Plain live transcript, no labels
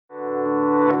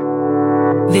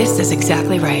This is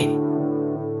exactly right.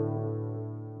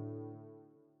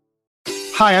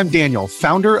 Hi, I'm Daniel,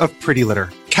 founder of Pretty Litter.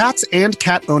 Cats and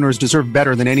cat owners deserve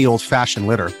better than any old-fashioned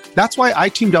litter. That's why I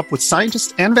teamed up with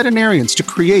scientists and veterinarians to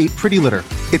create Pretty Litter.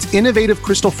 Its innovative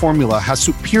crystal formula has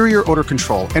superior odor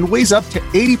control and weighs up to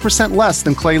 80% less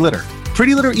than clay litter.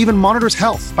 Pretty Litter even monitors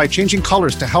health by changing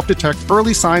colors to help detect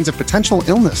early signs of potential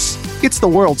illness. It's the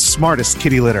world's smartest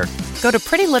kitty litter. Go to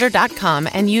prettylitter.com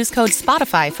and use code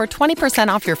SPOTIFY for 20%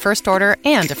 off your first order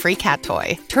and a free cat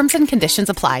toy. Terms and conditions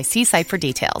apply. See site for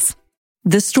details.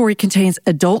 This story contains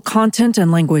adult content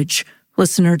and language.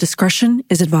 Listener discretion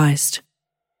is advised.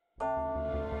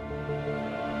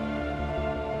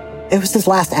 It was his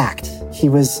last act. He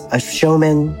was a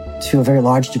showman to a very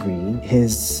large degree.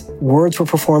 His words were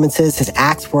performances, his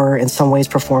acts were in some ways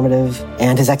performative,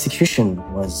 and his execution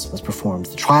was performed.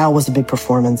 The trial was a big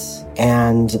performance,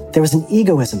 and there was an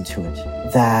egoism to it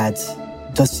that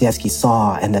Dostoevsky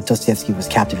saw and that Dostoevsky was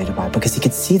captivated by, because he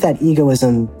could see that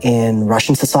egoism in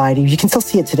Russian society. You can still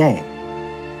see it today.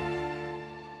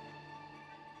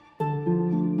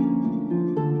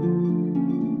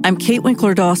 I'm Kate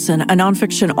Winkler-Dawson, a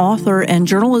nonfiction author and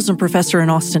journalism professor in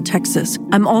Austin, Texas.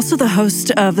 I'm also the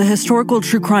host of the historical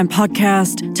true crime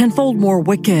podcast, Tenfold More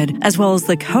Wicked, as well as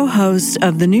the co-host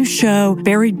of the new show,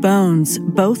 Buried Bones,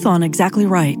 both on Exactly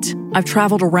Right. I've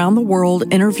traveled around the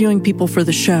world interviewing people for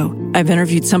the show. I've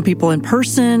interviewed some people in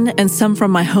person and some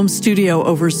from my home studio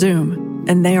over Zoom.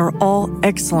 And they are all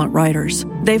excellent writers.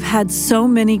 They've had so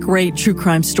many great true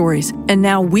crime stories, and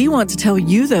now we want to tell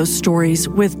you those stories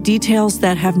with details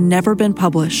that have never been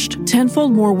published.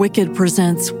 Tenfold More Wicked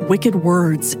presents Wicked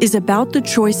Words is about the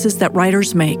choices that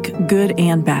writers make, good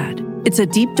and bad. It's a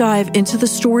deep dive into the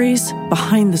stories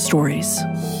behind the stories.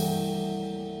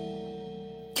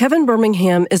 Kevin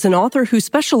Birmingham is an author who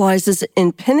specializes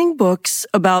in penning books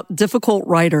about difficult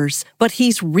writers, but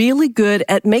he's really good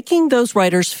at making those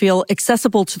writers feel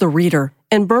accessible to the reader.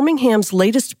 And Birmingham's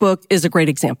latest book is a great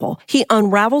example. He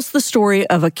unravels the story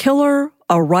of a killer,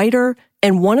 a writer,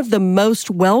 and one of the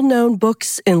most well-known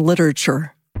books in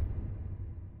literature.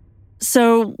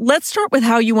 So let's start with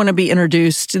how you want to be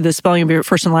introduced, the spelling of your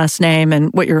first and last name,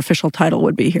 and what your official title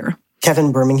would be here.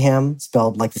 Kevin Birmingham,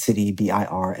 spelled like the city,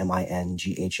 Birmingham.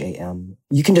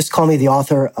 You can just call me the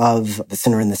author of The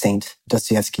Sinner and the Saint,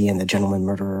 Dostoevsky and the Gentleman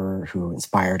Murderer Who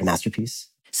Inspired a Masterpiece.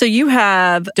 So you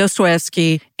have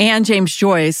Dostoevsky and James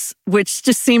Joyce, which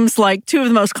just seems like two of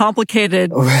the most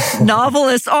complicated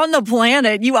novelists on the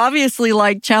planet. You obviously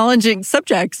like challenging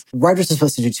subjects. Writers are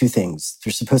supposed to do two things.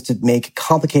 They're supposed to make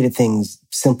complicated things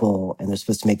simple, and they're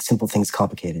supposed to make simple things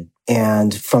complicated.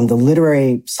 And from the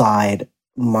literary side,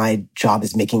 my job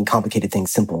is making complicated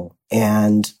things simple.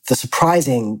 And the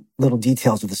surprising little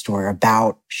details of the story are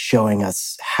about showing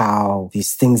us how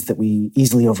these things that we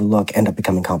easily overlook end up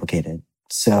becoming complicated.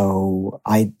 So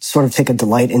I sort of take a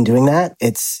delight in doing that.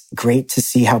 It's great to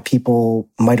see how people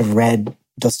might have read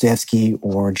Dostoevsky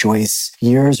or Joyce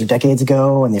years or decades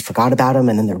ago, and they forgot about him,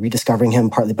 and then they're rediscovering him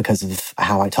partly because of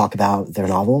how I talk about their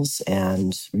novels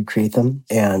and recreate them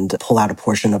and pull out a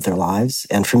portion of their lives.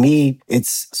 And for me,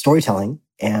 it's storytelling,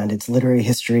 and it's literary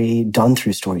history done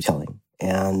through storytelling.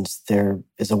 And there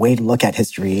is a way to look at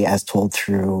history as told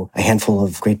through a handful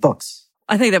of great books.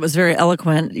 I think that was very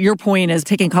eloquent. Your point is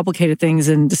taking complicated things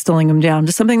and distilling them down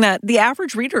to something that the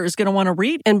average reader is going to want to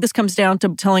read. And this comes down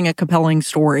to telling a compelling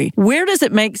story. Where does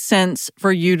it make sense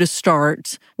for you to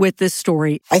start with this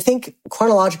story? I think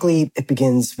chronologically, it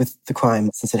begins with the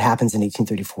crime since it happens in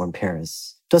 1834 in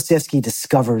Paris. Dostoevsky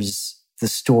discovers the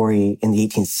story in the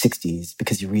 1860s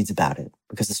because he reads about it.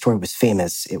 Because the story was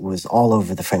famous, it was all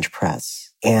over the French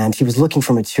press. And he was looking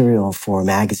for material for a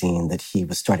magazine that he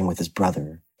was starting with his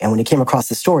brother. And when he came across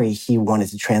the story, he wanted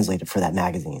to translate it for that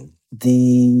magazine.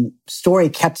 The story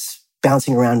kept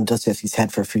bouncing around in Dostoevsky's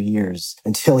head for a few years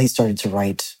until he started to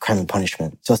write Crime and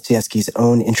Punishment. Dostoevsky's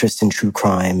own interest in true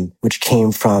crime, which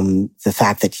came from the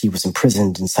fact that he was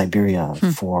imprisoned in Siberia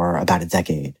for about a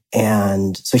decade.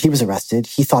 And so he was arrested.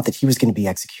 He thought that he was going to be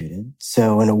executed.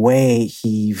 So in a way,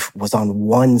 he was on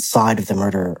one side of the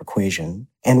murder equation.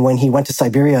 And when he went to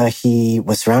Siberia, he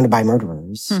was surrounded by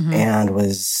murderers and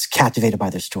was captivated by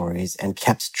their stories and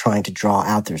kept trying to draw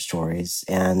out their stories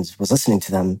and was listening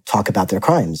to them talk about their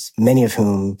crimes, many of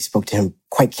whom spoke to him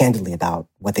quite candidly about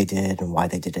what they did and why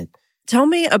they did it. Tell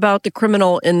me about the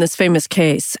criminal in this famous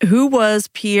case. Who was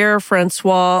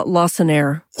Pierre-François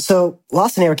Lacenaire? So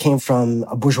Lacenaire came from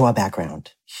a bourgeois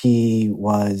background. He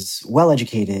was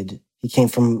well-educated. He came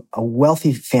from a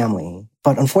wealthy family,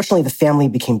 but unfortunately the family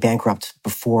became bankrupt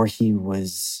before he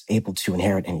was able to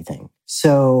inherit anything.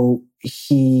 So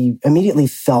he immediately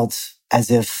felt as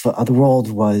if the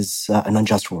world was an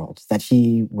unjust world, that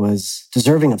he was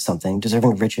deserving of something,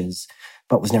 deserving of riches,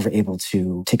 but was never able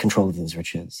to take control of those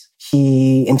riches.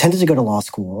 He intended to go to law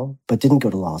school, but didn't go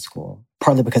to law school,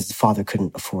 partly because his father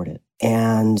couldn't afford it.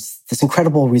 And this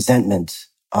incredible resentment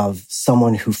of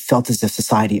someone who felt as if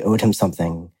society owed him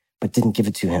something but didn't give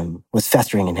it to him was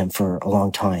festering in him for a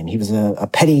long time. He was a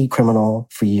petty criminal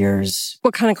for years.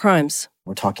 What kind of crimes?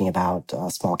 We're talking about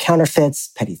small counterfeits,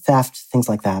 petty theft, things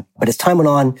like that. But as time went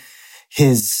on,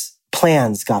 his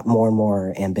plans got more and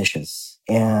more ambitious.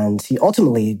 And he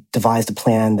ultimately devised a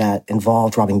plan that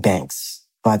involved robbing banks.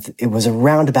 But it was a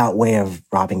roundabout way of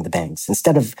robbing the banks.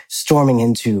 Instead of storming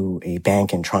into a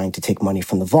bank and trying to take money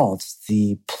from the vault,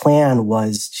 the plan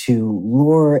was to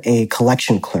lure a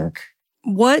collection clerk.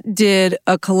 What did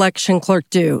a collection clerk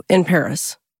do in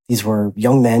Paris? These were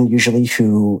young men, usually,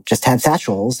 who just had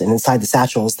satchels, and inside the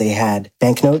satchels, they had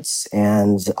banknotes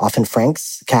and often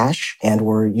francs, cash, and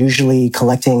were usually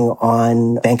collecting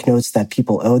on banknotes that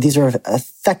people owed. These are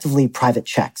effectively private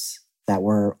checks that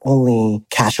were only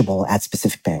cashable at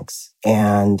specific banks.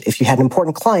 And if you had an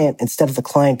important client, instead of the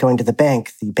client going to the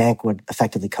bank would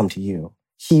effectively come to you.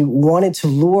 He wanted to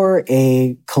lure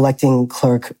a collecting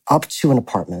clerk up to an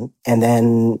apartment and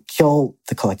then kill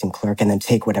the collecting clerk and then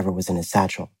take whatever was in his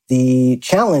satchel. The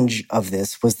challenge of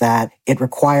this was that it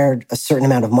required a certain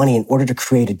amount of money in order to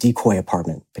create a decoy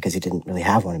apartment, because he didn't really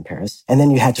have one in Paris. And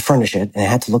then you had to furnish it, and it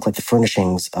had to look like the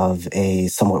furnishings of a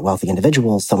somewhat wealthy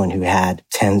individual, someone who had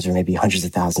tens or maybe hundreds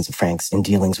of thousands of francs in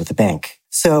dealings with the bank.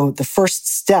 So the first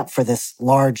step for this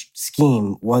large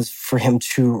scheme was for him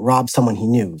to rob someone he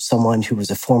knew, someone who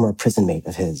was a former prison mate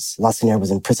of his. Lacenaire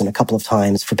was in prison a couple of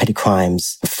times for petty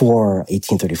crimes before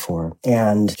 1834.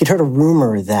 And he'd heard a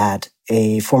rumor that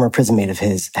a former prison mate of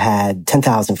his had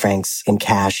 10,000 francs in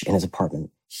cash in his apartment.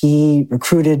 He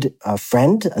recruited a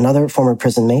friend, another former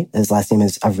prison mate. His last name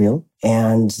is Avril.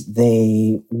 And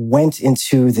they went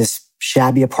into this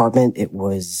shabby apartment. It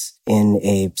was in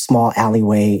a small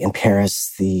alleyway in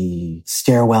Paris. The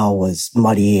stairwell was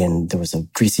muddy and there was a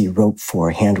greasy rope for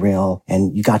a handrail.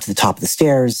 And you got to the top of the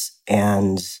stairs,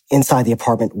 and inside the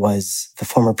apartment was the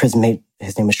former prison mate.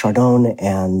 His name was Chardon,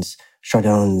 and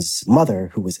Chardon's mother,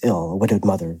 who was ill, a widowed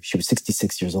mother. She was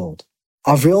 66 years old.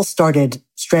 Avril started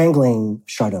strangling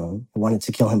Chardon, who wanted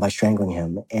to kill him by strangling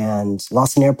him, and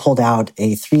Lacenaire pulled out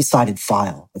a 3-sided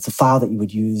file. It's a file that you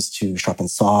would use to sharpen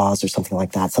saws or something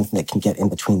like that, something that can get in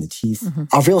between the teeth.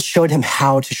 Avril showed him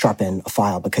how to sharpen a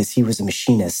file because he was a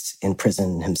machinist in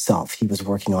prison himself. He was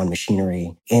working on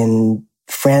machinery. In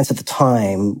France at the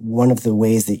time, one of the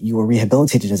ways that you were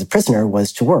rehabilitated as a prisoner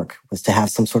was to work, was to have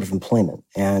some sort of employment.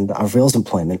 And Avril's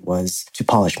employment was to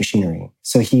polish machinery.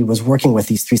 So he was working with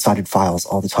these 3-sided files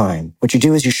all the time. What you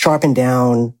do is you sharpen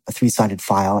down a 3-sided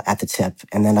file at the tip,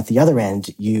 and then at the other end,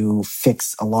 you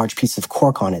fix a large piece of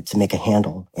cork on it to make a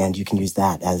handle, and you can use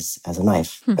that as a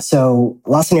knife. So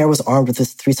Lacenaire was armed with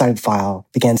this 3-sided file,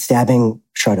 began stabbing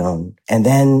Chardon, and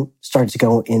then started to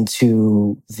go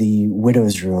into the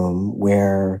widow's room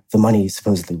where the money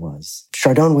supposedly was.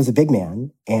 Chardon was a big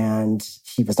man, and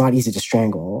he was not easy to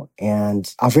strangle,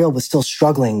 and Avril was still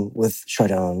struggling with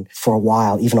Chardon for a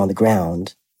while, even on the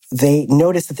ground. They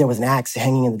noticed that there was an axe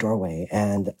hanging in the doorway,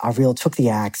 and Avril took the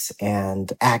axe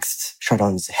and axed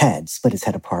Chardon's head, split his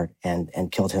head apart,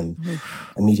 and killed him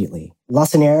immediately.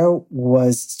 Lacenaire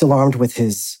was still armed with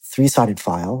his 3-sided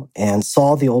file and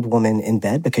saw the old woman in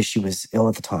bed because she was ill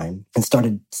at the time and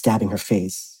started stabbing her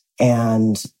face,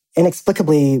 and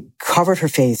inexplicably covered her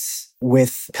face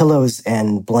with pillows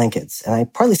and blankets. And I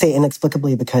partly say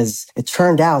inexplicably because it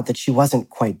turned out that she wasn't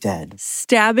quite dead.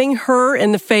 Stabbing her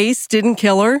in the face didn't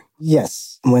kill her?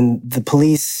 Yes. When the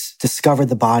police discovered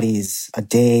the bodies a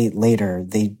day later,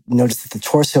 they noticed that the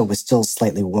torso was still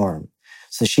slightly warm.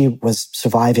 So she was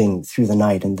surviving through the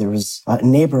night, and there was a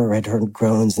neighbor who had heard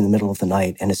groans in the middle of the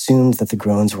night and assumed that the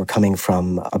groans were coming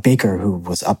from a baker who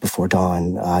was up before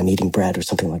dawn kneading bread or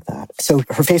something like that. So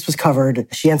her face was covered.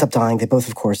 She ends up dying. They both,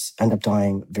 of course, end up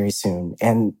dying very soon.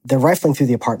 And they're rifling through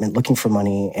the apartment looking for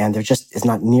money, and there just is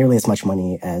not nearly as much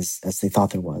money as they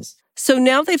thought there was. So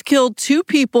now they've killed 2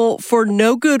 people for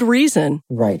no good reason.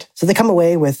 Right. So they come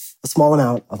away with a small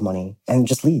amount of money and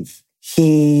just leave.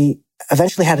 He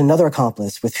eventually had another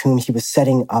accomplice with whom he was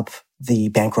setting up the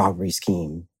bank robbery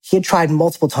scheme. He had tried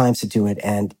multiple times to do it,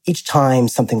 and each time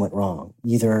something went wrong.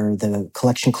 Either the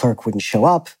collection clerk wouldn't show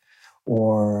up,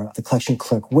 or the collection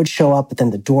clerk would show up, but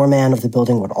then the doorman of the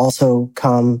building would also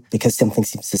come because something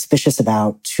seemed suspicious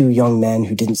about two young men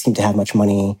who didn't seem to have much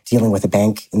money dealing with a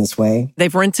bank in this way.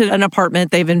 They've rented an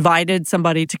apartment. They've invited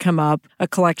somebody to come up, a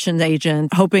collections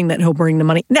agent, hoping that he'll bring the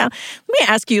money. Now, let me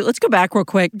ask you, let's go back real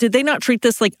quick. Did they not treat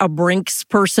this like a Brinks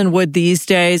person would these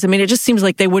days? I mean, it just seems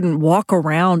like they wouldn't walk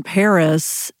around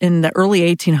Paris in the early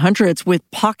 1800s with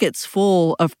pockets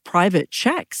full of private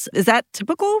checks. Is that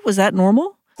typical? Was that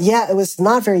normal? Yeah, it was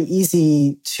not very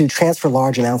easy to transfer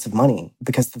large amounts of money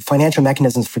because the financial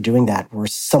mechanisms for doing that were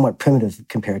somewhat primitive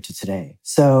compared to today.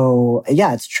 So,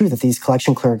 yeah, it's true that these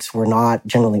collection clerks were not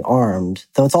generally armed,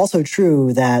 though it's also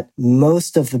true that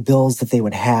most of the bills that they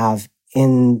would have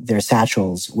in their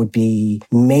satchels would be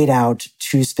made out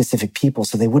to specific people,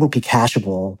 so they wouldn't be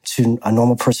cashable to a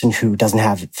normal person who doesn't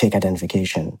have fake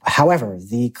identification. However,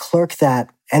 the clerk that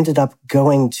ended up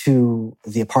going to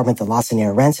the apartment that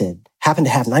Lacenaire rented happened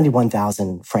to have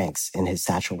 91,000 francs in his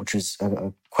satchel, which is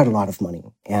quite a lot of money.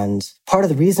 And part of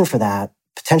the reason for that,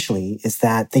 potentially, is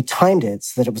that they timed it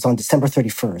so that it was on December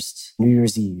 31st, New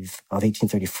Year's Eve of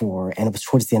 1834, and it was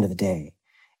towards the end of the day.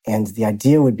 And the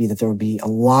idea would be that there would be a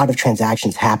lot of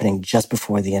transactions happening just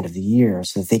before the end of the year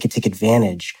so that they could take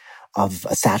advantage of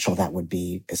a satchel that would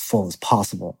be as full as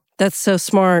possible. That's so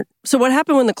smart. So what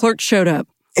happened when the clerk showed up?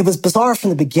 It was bizarre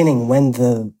from the beginning when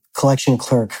the collection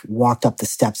clerk walked up the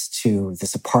steps to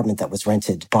this apartment that was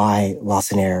rented by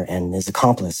Lacenaire and his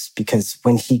accomplice, because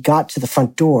when he got to the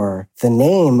front door, the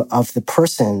name of the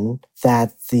person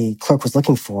that the clerk was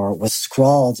looking for was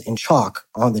scrawled in chalk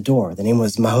on the door. The name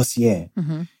was Mahossier.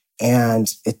 Mm-hmm.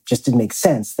 And it just didn't make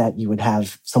sense that you would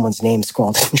have someone's name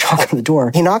scrawled in chalk on the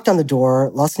door. He knocked on the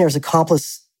door. Lacenaire's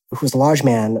accomplice, who was a large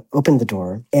man, opened the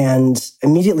door, and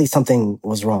immediately something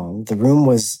was wrong. The room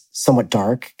was somewhat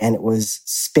dark, and it was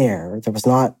spare. There was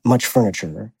not much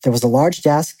furniture. There was a large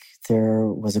desk. There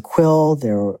was a quill.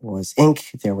 There was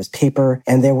ink. There was paper.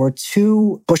 And there were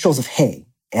 2 bushels of hay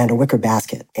and a wicker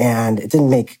basket. And it didn't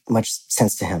make much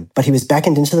sense to him. But he was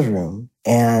beckoned into the room,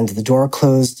 and the door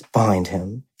closed behind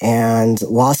him. And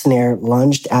Lacenaire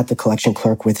lunged at the collection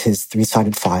clerk with his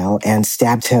 3-sided file and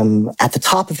stabbed him at the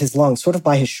top of his lung, sort of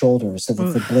by his shoulder, so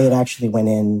that the blade actually went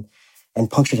in and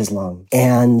punctured his lung.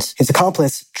 And his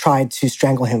accomplice tried to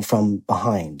strangle him from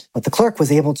behind. But the clerk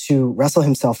was able to wrestle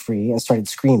himself free and started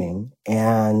screaming.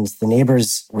 And the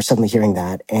neighbors were suddenly hearing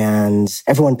that. And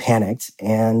everyone panicked.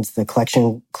 And the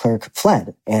collection clerk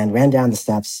fled and ran down the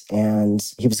steps. And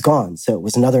he was gone. So it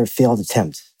was another failed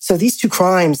attempt. So these 2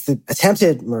 crimes, the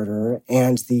attempted murder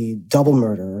and the double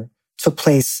murder, took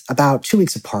place about 2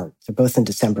 weeks apart. They're both in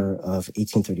December of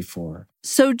 1834.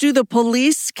 So do the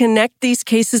police connect these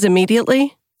cases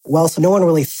immediately? Well, so no one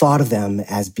really thought of them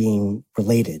as being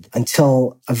related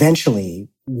until eventually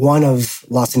one of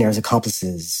Lacenaire's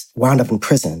accomplices wound up in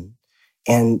prison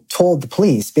and told the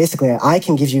police, basically, I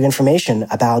can give you information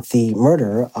about the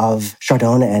murder of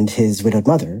Chardon and his widowed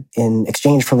mother in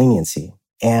exchange for leniency.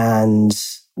 And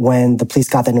when the police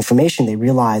got that information, they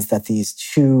realized that these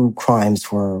 2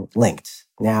 crimes were linked.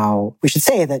 Now, we should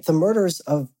say that the murders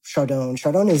of Chardon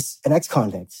is an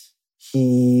ex-convict.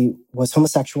 He was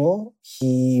homosexual.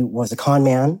 He was a con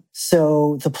man.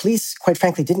 So the police, quite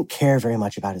frankly, didn't care very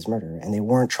much about his murder, and they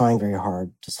weren't trying very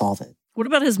hard to solve it. What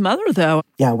about his mother, though?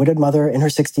 Yeah, widowed mother in her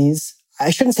 60s. I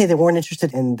shouldn't say they weren't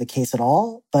interested in the case at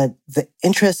all, but the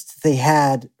interest they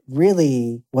had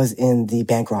really was in the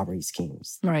bank robbery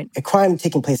schemes. Right. A crime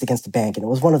taking place against a bank, and it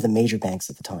was one of the major banks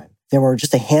at the time. There were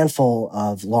just a handful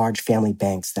of large family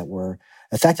banks that were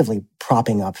effectively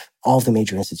propping up all of the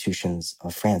major institutions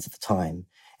of France at the time.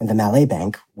 And the Malais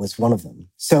Bank was one of them.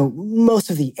 So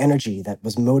most of the energy that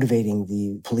was motivating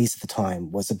the police at the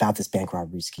time was about this bank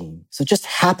robbery scheme. So it just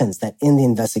happens that in the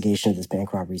investigation of this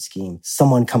bank robbery scheme,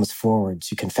 someone comes forward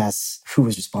to confess who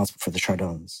was responsible for the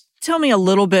Chardons. Tell me a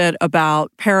little bit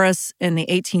about Paris in the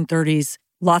 1830s.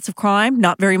 Lots of crime,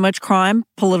 not very much crime,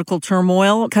 political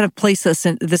turmoil. Kind of place us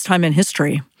in this time in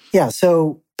history. Yeah,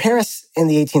 so Paris in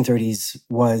the 1830s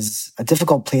was a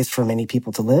difficult place for many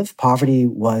people to live. Poverty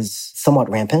was somewhat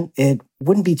rampant. It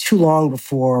wouldn't be too long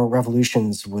before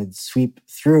revolutions would sweep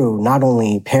through not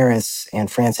only Paris and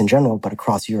France in general, but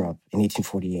across Europe in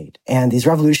 1848. And these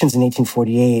revolutions in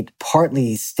 1848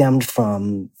 partly stemmed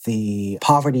from the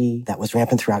poverty that was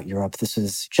rampant throughout Europe. This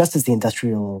was just as the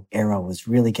industrial era was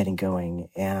really getting going,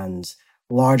 and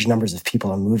large numbers of people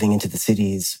are moving into the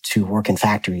cities to work in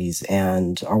factories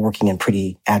and are working in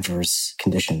pretty adverse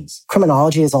conditions.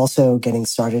 Criminology is also getting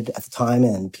started at the time,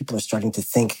 and people are starting to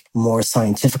think more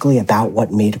scientifically about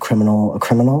what made a criminal a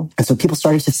criminal. And so people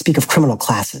started to speak of criminal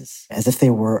classes as if they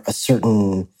were a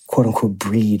certain quote-unquote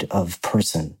breed of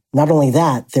person. Not only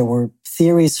that, there were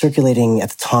theories circulating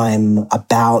at the time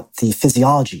about the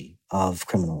physiology of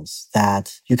criminals,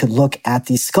 that you could look at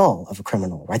the skull of a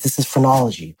criminal, right? This is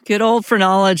phrenology. Good old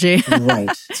phrenology. Right.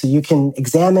 So you can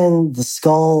examine the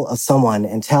skull of someone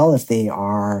and tell if they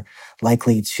are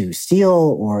likely to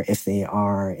steal, or if they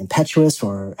are impetuous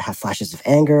or have flashes of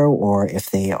anger, or if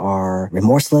they are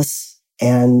remorseless.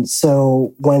 And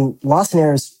so when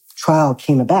Lacenaires' trial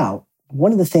came about,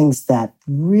 one of the things that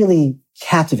really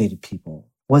captivated people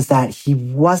was that he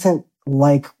wasn't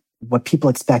like what people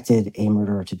expected a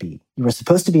murderer to be. You were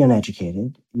supposed to be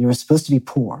uneducated. You were supposed to be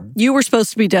poor. You were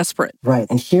supposed to be desperate. Right.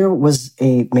 And here was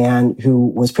a man who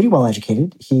was pretty well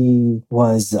educated. He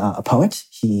was a poet.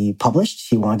 He published.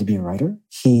 He wanted to be a writer.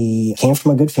 He came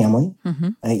from a good family.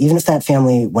 Even if that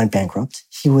family went bankrupt.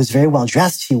 He was very well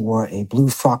dressed. He wore a blue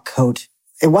frock coat.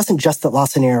 It wasn't just that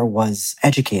Lacenaire was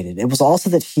educated. It was also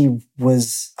that he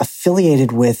was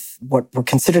affiliated with what were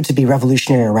considered to be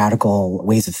revolutionary or radical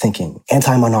ways of thinking,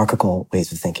 anti-monarchical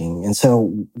ways of thinking. And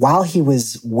so while he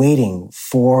was waiting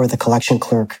for the collection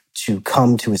clerk to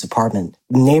come to his apartment,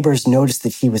 neighbors noticed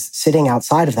that he was sitting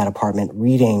outside of that apartment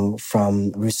reading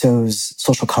from Rousseau's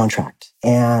Social Contract.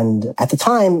 And at the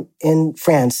time in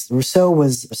France, Rousseau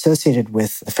was associated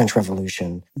with the French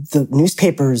Revolution. The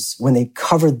newspapers, when they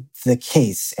covered the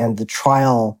case and the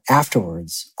trial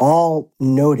afterwards, all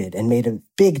noted and made a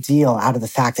big deal out of the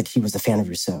fact that he was a fan of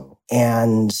Rousseau.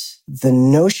 And the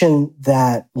notion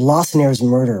that Lacenaire's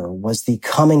murder was the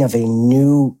coming of a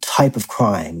new type of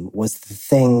crime was the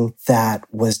thing that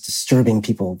was disturbing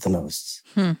people the most.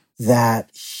 That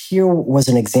here was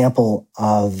an example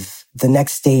of the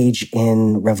next stage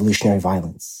in revolutionary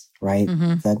violence, right?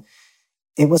 That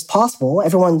it was possible,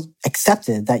 everyone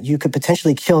accepted that you could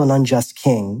potentially kill an unjust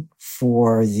king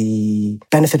for the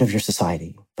benefit of your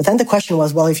society. But then the question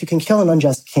was, well, if you can kill an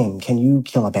unjust king, can you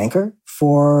kill a banker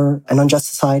for an unjust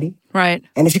society? Right.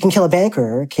 And if you can kill a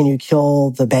banker, can you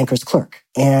kill the banker's clerk?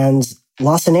 And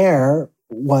Lacenaire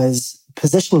was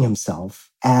positioning himself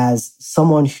as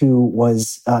someone who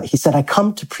was, he said, I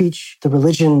come to preach the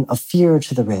religion of fear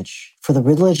to the rich, for the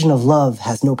religion of love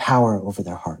has no power over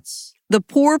their hearts. The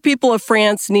poor people of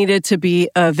France needed to be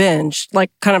avenged,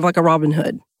 kind of like a Robin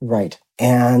Hood. Right.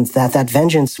 And that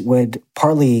vengeance would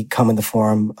partly come in the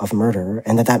form of murder,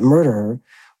 and that murder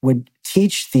would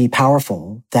teach the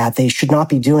powerful that they should not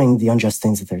be doing the unjust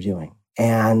things that they're doing.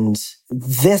 And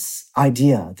this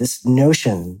idea, this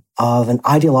notion of an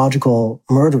ideological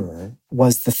murderer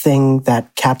was the thing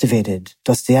that captivated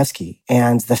Dostoevsky.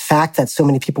 And the fact that so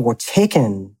many people were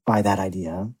taken by that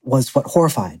idea was what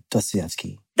horrified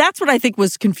Dostoevsky. That's what I think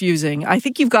was confusing. I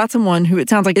think you've got someone who it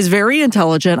sounds like is very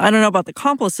intelligent. I don't know about the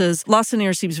accomplices.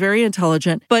 Lacenaire seems very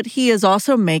intelligent, but he is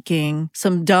also making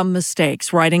some dumb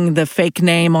mistakes, writing the fake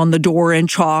name on the door in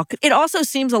chalk. It also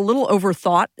seems a little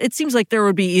overthought. It seems like there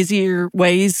would be easier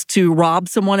ways to rob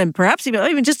someone, and perhaps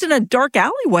even just in a dark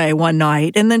alleyway one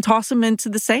night and then toss him into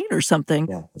the Seine or something.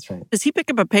 Yeah, that's right. Does he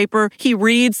pick up a paper? He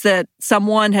reads that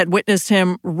someone had witnessed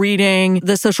him reading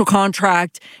the social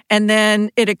contract, and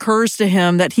then it occurs to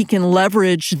him that he can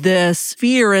leverage this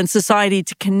fear in society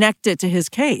to connect it to his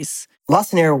case.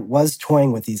 Lacenaire was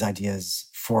toying with these ideas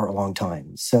for a long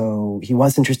time. So he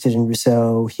was interested in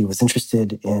Rousseau. He was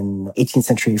interested in 18th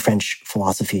century French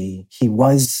philosophy. He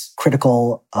was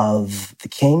critical of the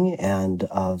king and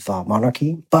of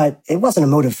monarchy, but it wasn't a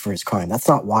motive for his crime. That's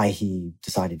not why he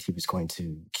decided he was going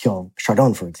to kill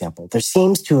Chardon, for example. There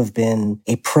seems to have been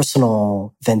a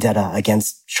personal vendetta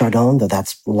against Chardon, though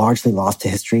that's largely lost to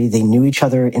history. They knew each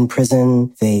other in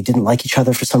prison. They didn't like each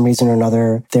other for some reason or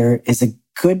another. There is a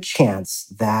good chance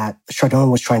that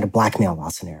Chardon was trying to blackmail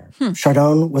Lacenaire.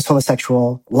 Chardon was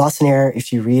homosexual. Lacenaire,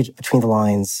 if you read between the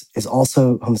lines, is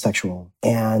also homosexual.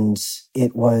 And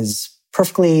it was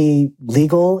perfectly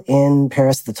legal in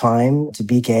Paris at the time to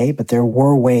be gay, but there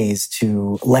were ways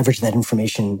to leverage that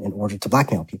information in order to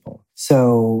blackmail people.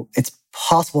 So it's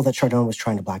possible that Chardon was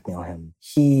trying to blackmail him.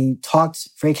 He talked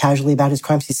very casually about his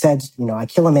crimes. He said, I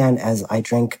kill a man as I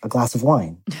drink a glass of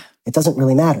wine. It doesn't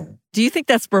really matter. Do you think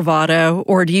that's bravado,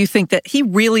 or do you think that he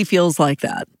really feels like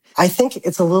that? I think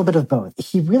it's a little bit of both.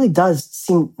 He really does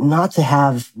seem not to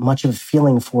have much of a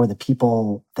feeling for the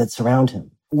people that surround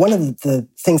him. One of the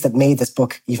things that made this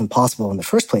book even possible in the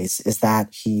first place is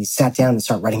that he sat down and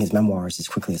started writing his memoirs as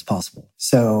quickly as possible.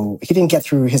 So he didn't get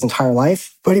through his entire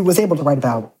life, but he was able to write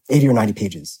about 80 or 90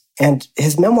 pages. And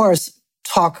his memoirs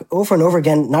talk over and over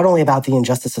again, not only about the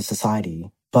injustice of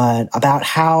society, but about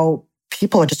how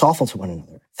people are just awful to one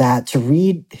another. That to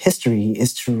read history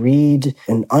is to read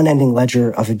an unending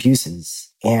ledger of abuses.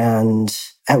 And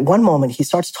at one moment, he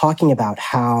starts talking about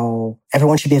how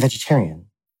everyone should be a vegetarian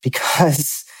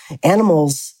because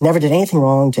animals never did anything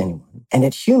wrong to anyone. And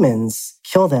yet humans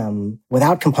kill them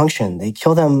without compunction. They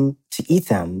kill them to eat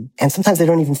them. And sometimes they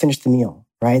don't even finish the meal,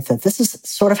 right? That this is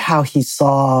sort of how he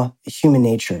saw human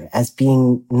nature as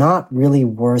being not really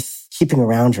worth keeping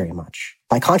around very much.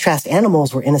 By contrast,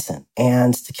 animals were innocent.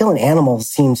 And to kill an animal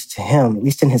seemed to him, at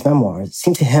least in his memoirs,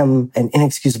 seemed to him an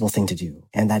inexcusable thing to do.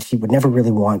 And that he would never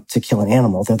really want to kill an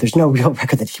animal, though there's no real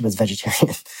record that he was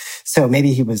vegetarian. So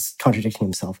maybe he was contradicting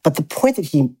himself. But the point that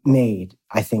he made,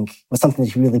 I think, was something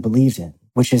that he really believed in,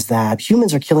 which is that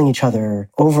humans are killing each other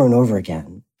over and over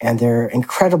again. And they're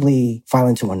incredibly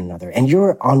violent to one another. And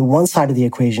you're on one side of the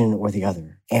equation or the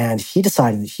other. And he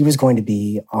decided that he was going to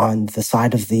be on the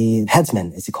side of the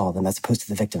headsmen, as he called them, as opposed to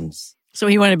the victims. So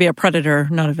he wanted to be a predator,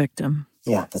 not a victim.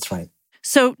 Yeah, that's right.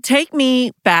 So take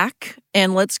me back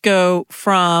and let's go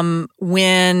from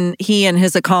when he and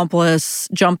his accomplice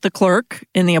jumped the clerk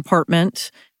in the apartment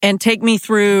and take me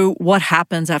through what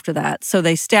happens after that. So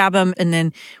they stab him and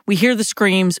then we hear the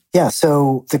screams. Yeah,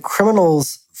 so the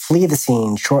criminals flee the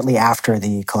scene shortly after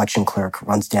the collection clerk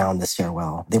runs down the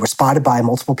stairwell. They were spotted by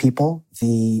multiple people.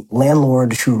 The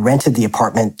landlord who rented the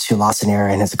apartment to Lacenaire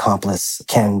and his accomplice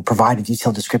can provide a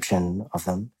detailed description of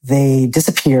them. They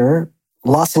disappear.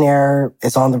 Lacenaire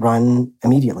is on the run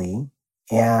immediately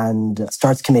and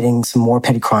starts committing some more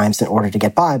petty crimes in order to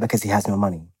get by because he has no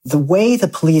money. The way the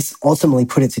police ultimately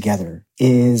put it together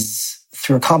is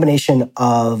through a combination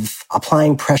of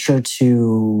applying pressure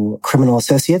to criminal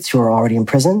associates who are already in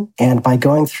prison and by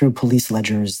going through police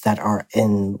ledgers that are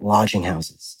in lodging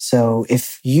houses. So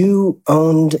if you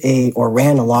owned or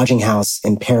ran a lodging house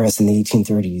in Paris in the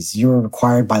 1830s, you were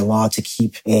required by law to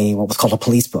keep what was called a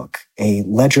police book, a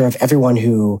ledger of everyone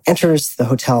who enters the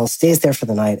hotel, stays there for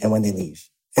the night, and when they leave.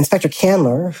 Inspector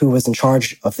Candler, who was in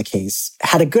charge of the case,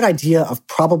 had a good idea of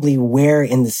probably where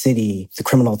in the city the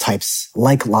criminal types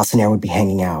like Lacenaire would be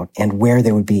hanging out and where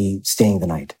they would be staying the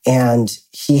night. And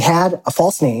he had a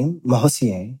false name,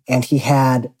 Mahossier, and he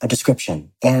had a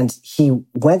description. And he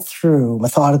went through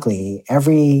methodically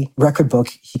every record book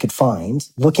he could find,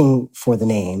 looking for the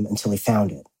name until he found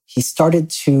it. He started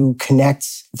to connect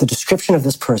the description of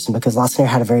this person, because Lacenaire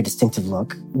had a very distinctive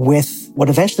look, with what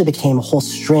eventually became a whole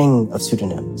string of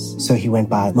pseudonyms. So he went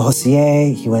by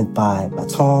Mahossier, he went by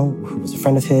Baton, who was a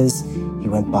friend of his, he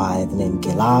went by the name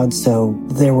Guélard. So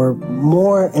there were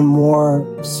more and more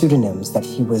pseudonyms that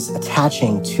he was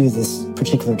attaching to this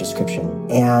particular description.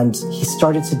 And he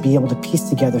started to be able to piece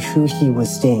together who he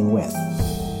was staying with.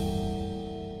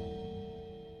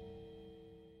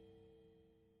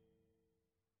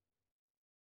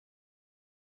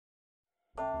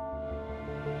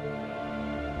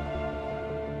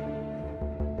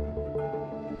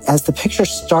 As the picture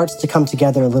starts to come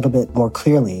together a little bit more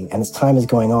clearly, and as time is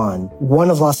going on, one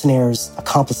of Lacenaire's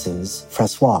accomplices,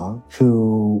 Francois,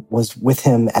 who was with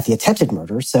him at the attempted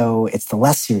murder, so it's the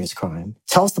less serious crime,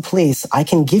 tells the police, I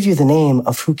can give you the name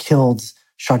of who killed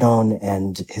Chardon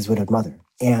and his widowed mother.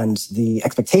 And the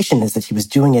expectation is that he was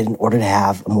doing it in order to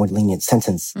have a more lenient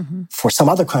sentence for some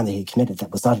other crime that he committed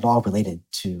that was not at all related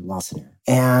to Lacenaire.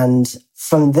 And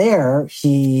from there,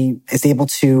 he is able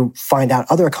to find out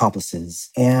other accomplices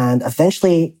and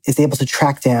eventually is able to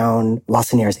track down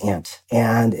Lacenaire's aunt.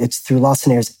 And it's through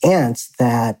Lacenaire's aunt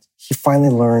that he finally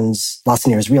learns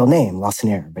Lacenaire's real name,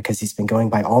 Lacenaire, because he's been going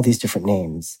by all these different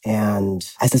names. And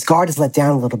as his guard is let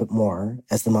down a little bit more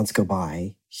as the months go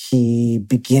by, he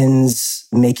begins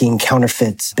making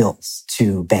counterfeit bills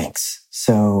to banks.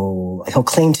 So he'll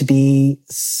claim to be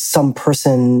some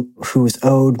person who is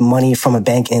owed money from a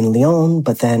bank in Lyon,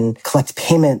 but then collect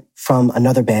payment from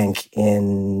another bank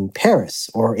in Paris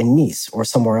or in Nice or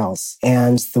somewhere else.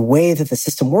 And the way that the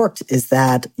system worked is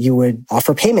that you would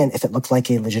offer payment if it looked like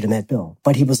a legitimate bill.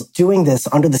 But he was doing this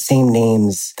under the same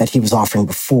names that he was offering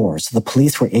before. So the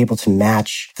police were able to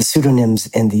match the pseudonyms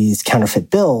in these counterfeit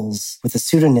bills with the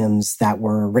pseudonyms that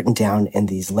were written down in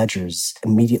these ledgers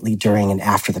immediately during and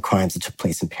after the crimes that took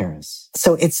place in Paris.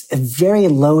 So it's a very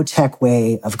low-tech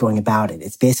way of going about it.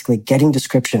 It's basically getting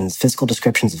descriptions, physical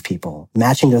descriptions of people,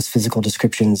 matching those physical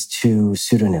descriptions to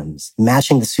pseudonyms,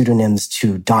 matching the pseudonyms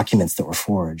to documents that were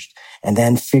forged, and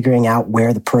then figuring out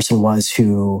where the person was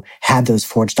who had those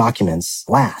forged documents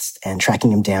last and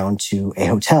tracking him down to a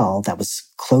hotel that was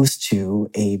close to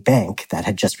a bank that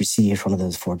had just received one of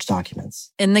those forged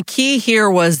documents. And the key here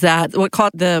was that what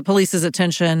caught the police's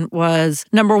attention was,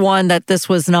 number one, that this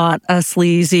was not a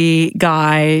sleazy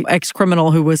guy,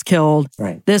 ex-criminal who was killed.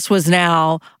 Right. This was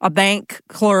now a bank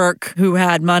clerk who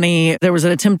had money. There was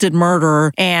an attempted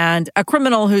murder and a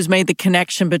criminal who's made the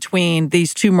connection between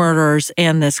these two murders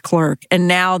and this clerk. And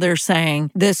now they're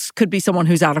saying this could be someone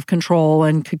who's out of control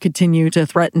and could continue to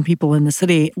threaten people in the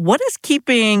city. What is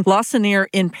keeping Lacenaire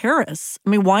in Paris? I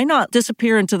mean, why not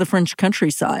disappear into the French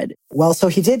countryside? Well, so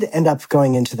he did end up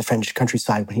going into the French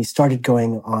countryside when he started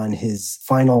going on his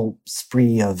final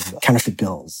spree of counterfeit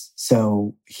bills.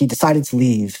 So he decided to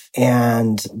leave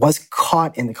and was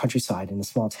caught in the countryside in a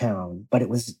small town. But it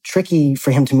was tricky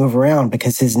for him to move around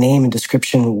because his name and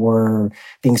description were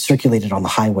being circulated on the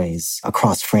highways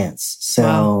across France.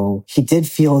 So He did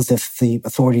feel as if the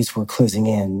authorities were closing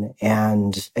in.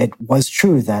 And it was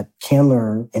true that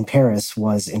Candler in Paris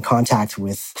was in contact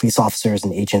with police officers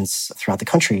and agents throughout the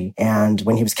country. And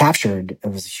when he was captured, it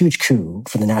was a huge coup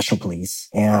for the national police.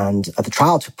 And the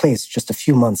trial took place just a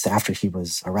few months after he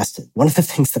was arrested. One of the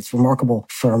things that's remarkable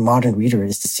for a modern reader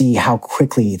is to see how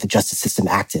quickly the justice system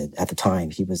acted at the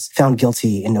time. He was found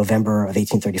guilty in November of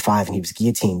 1835, and he was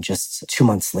guillotined just 2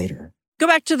 months later. Go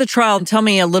back to the trial and tell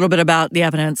me a little bit about the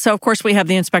evidence. So, of course, we have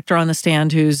the inspector on the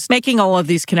stand who's making all of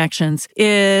these connections.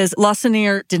 Is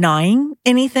Lacenaire denying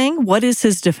anything? What is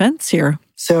his defense here?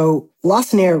 So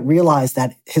Lacenaire realized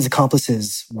that his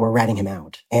accomplices were ratting him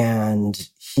out, and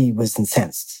he was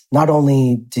incensed. Not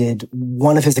only did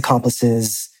one of his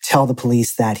accomplices tell the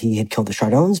police that he had killed the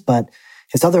Chardons, but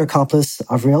his other accomplice,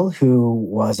 Avril, who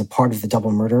was a part of the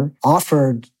double murder,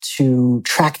 offered to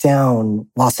track down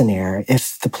Lacenaire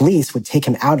if the police would take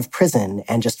him out of prison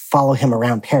and just follow him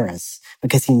around Paris,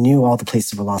 because he knew all the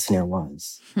places where Lacenaire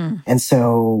was. And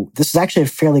so this was actually a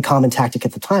fairly common tactic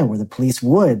at the time, where the police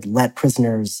would let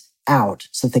prisoners out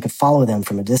so that they could follow them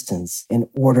from a distance in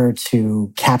order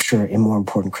to capture a more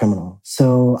important criminal.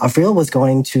 So Avril was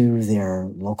going to their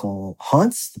local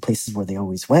haunts, the places where they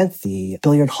always went, the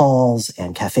billiard halls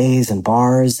and cafes and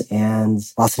bars, and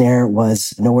Lacenaire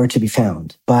was nowhere to be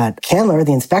found. But Candler,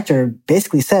 the inspector,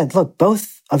 basically said, look,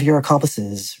 both of your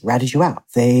accomplices ratted you out.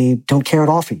 They don't care at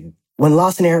all for you. When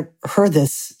Lacenaire heard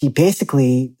this, he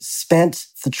basically spent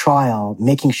the trial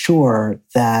making sure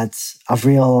that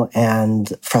Avril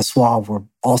and Francois were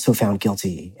also found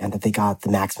guilty and that they got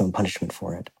the maximum punishment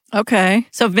for it. Okay.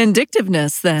 So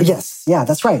vindictiveness then. Yes. Yeah,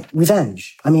 that's right.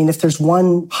 Revenge. I mean, if there's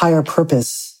one higher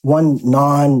purpose, one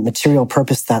non-material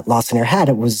purpose that Lacenaire had,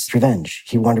 it was revenge.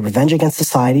 He wanted revenge against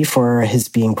society for his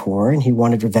being poor, and he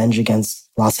wanted revenge against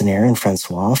Lacenaire and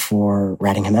Francois for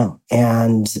ratting him out.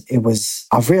 And it was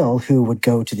Avril who would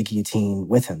go to the guillotine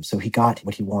with him, so he got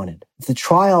what he wanted. The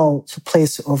trial took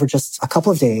place over just a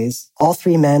couple of days. All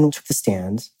three men took the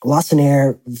stand.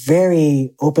 Lacenaire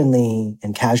very openly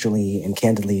and casually and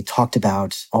candidly talked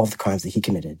about all of the crimes that he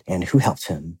committed and who helped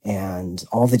him and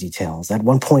all the details. At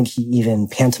one point, he even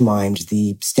pantomimed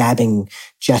the stabbing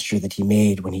gesture that he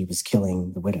made when he was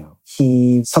killing the widow.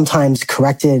 He sometimes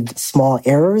corrected small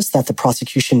errors that the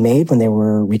prosecution made when they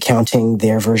were recounting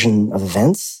their version of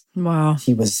events. Wow.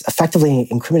 He was effectively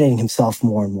incriminating himself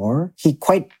more and more. He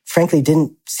quite frankly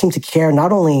didn't seem to care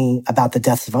not only about the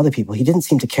deaths of other people, he didn't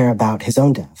seem to care about his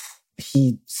own death.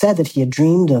 He said that he had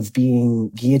dreamed of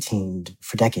being guillotined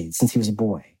for decades, since he was a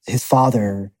boy. His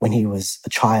father, when he was a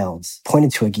child,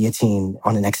 pointed to a guillotine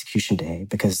on an execution day,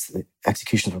 because the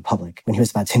executions were public, when he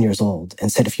was about 10 years old,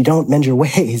 and said, if you don't mend your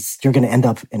ways, you're going to end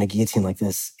up in a guillotine like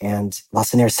this. And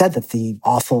Lacenaire said that the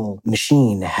awful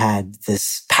machine had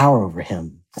this power over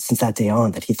him since that day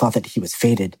on, that he thought that he was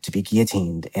fated to be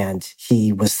guillotined. And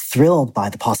he was thrilled by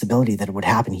the possibility that it would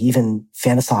happen. He even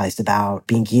fantasized about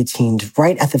being guillotined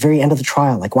right at the very end of the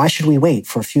trial. Like, why should we wait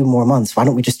for a few more months? Why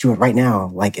don't we just do it right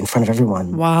now, like in front of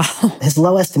everyone? Wow. His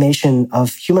low estimation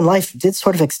of human life did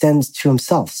sort of extend to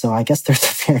himself. So I guess there's a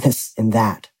fairness in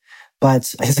that.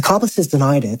 But his accomplices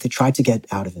denied it. They tried to get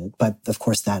out of it. But of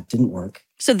course, that didn't work.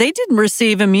 So they didn't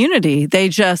receive immunity. They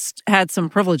just had some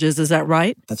privileges. Is that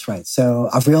right? That's right. So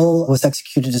Avril was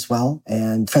executed as well.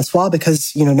 And Francois,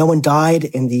 because, no one died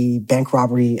in the bank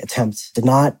robbery attempt, did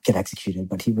not get executed,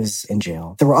 but he was in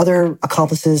jail. There were other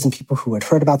accomplices and people who had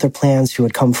heard about their plans, who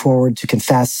had come forward to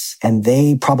confess, and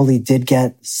they probably did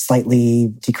get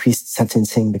slightly decreased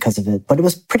sentencing because of it. But it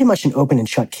was pretty much an open and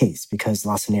shut case because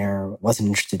Lacenaire wasn't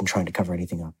interested in trying to cover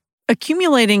anything up.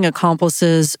 Accumulating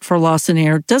accomplices for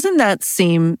Lacenaire, doesn't that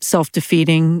seem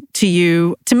self-defeating to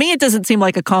you? To me, it doesn't seem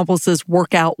like accomplices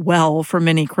work out well for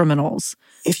many criminals.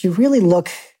 If you really look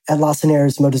at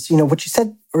Lacenaire's motives, what you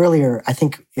said earlier, I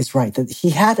think is right, that he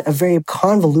had a very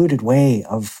convoluted way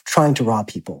of trying to rob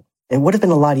people. It would have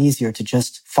been a lot easier to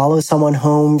just follow someone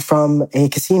home from a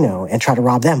casino and try to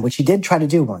rob them, which he did try to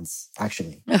do once,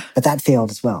 actually. But that failed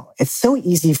as well. It's so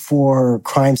easy for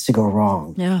crimes to go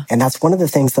wrong. Yeah. And that's one of the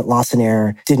things that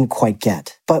Lacenaire didn't quite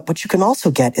get. But what you can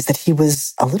also get is that he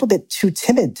was a little bit too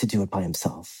timid to do it by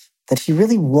himself. That he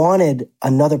really wanted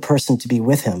another person to be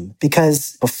with him,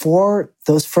 because before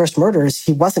those first murders,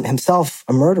 he wasn't himself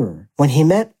a murderer. When he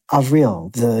met Avril,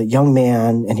 the young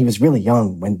man, and he was really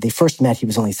young. When they first met, he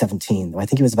was only 17. I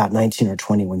think he was about 19 or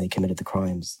 20 when they committed the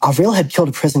crimes. Avril had killed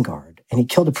a prison guard, and he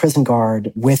killed a prison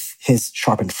guard with his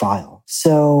sharpened file.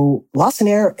 So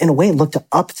Lacenaire, in a way, looked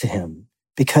up to him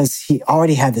because he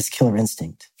already had this killer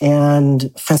instinct.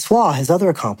 And Francois, his other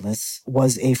accomplice,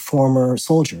 was a former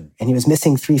soldier, and he was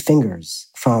missing 3 fingers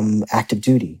from active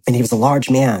duty. And he was a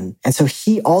large man. And so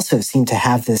he also seemed to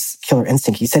have this killer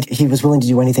instinct. He said he was willing to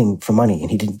do anything for money, and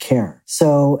he didn't care.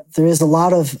 So there is a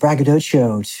lot of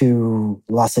braggadocio to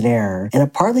Lacenaire, and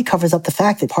it partly covers up the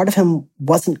fact that part of him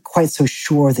wasn't quite so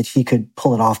sure that he could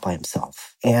pull it off by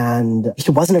himself. And he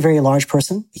wasn't a very large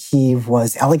person. He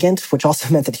was elegant, which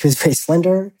also meant that he was very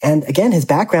slender. And again, his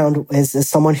background is as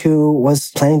someone who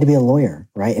was planning to be a lawyer,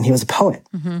 right? And he was a poet.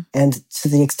 Mm-hmm. And to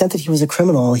the extent that he was a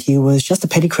criminal, he was just a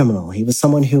petty criminal. He was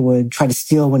someone who would try to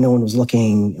steal when no one was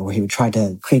looking, or he would try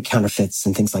to create counterfeits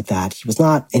and things like that. He was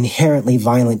not inherently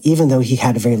violent, even though he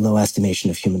had a very low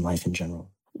estimation of human life in general.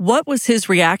 What was his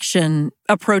reaction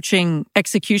approaching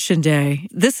execution day?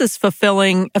 This is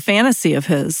fulfilling a fantasy of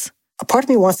his. A part of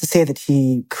me wants to say that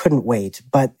he couldn't wait,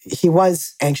 but he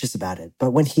was anxious about it.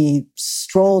 But when he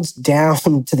strolled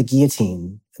down to the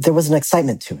guillotine, there was an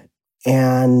excitement to it.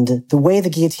 And the way the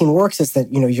guillotine works is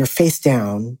that, you're face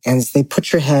down, and they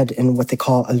put your head in what they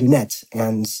call a lunette.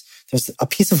 And there's a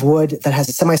piece of wood that has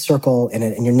a semicircle in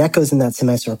it, and your neck goes in that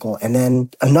semicircle. And then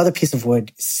another piece of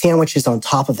wood sandwiches on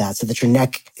top of that so that your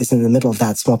neck is in the middle of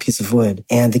that small piece of wood.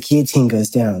 And the guillotine goes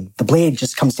down. The blade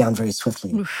just comes down very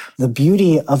swiftly. Oof. The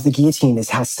beauty of the guillotine is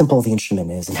how simple the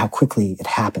instrument is and how quickly it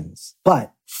happens.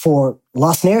 But for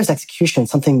Lacenaire's execution,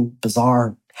 something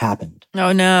bizarre happened.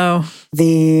 Oh, no.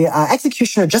 The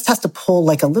executioner just has to pull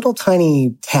like a little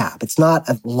tiny tab. It's not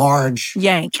a large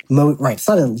yank. Right. It's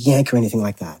not a yank or anything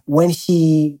like that. When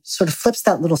he sort of flips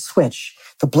that little switch,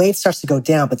 the blade starts to go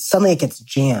down, but suddenly it gets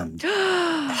jammed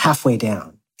halfway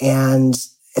down. And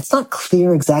it's not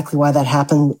clear exactly why that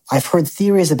happened. I've heard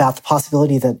theories about the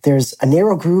possibility that there's a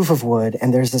narrow groove of wood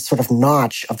and there's this sort of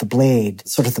notch of the blade,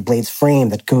 sort of the blade's frame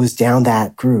that goes down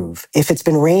that groove. If it's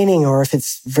been raining or if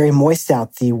it's very moist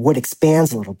out, the wood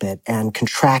expands a little bit and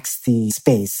contracts the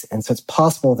space. And so it's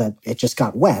possible that it just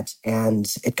got wet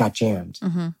and it got jammed.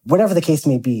 Mm-hmm. Whatever the case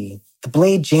may be, the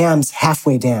blade jams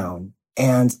halfway down,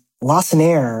 and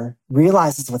Lacenaire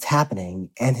realizes what's happening,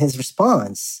 and his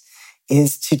response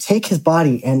is to take his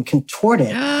body and contort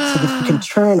it so that he can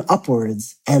turn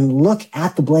upwards and look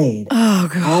at the blade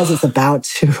as it's about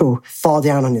to fall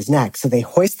down on his neck. So they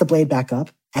hoist the blade back up,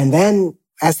 and then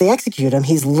as they execute him,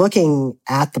 he's looking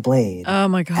at the blade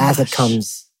as it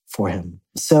comes for him.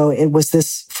 So it was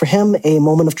this, for him, a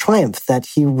moment of triumph that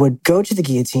he would go to the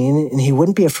guillotine and he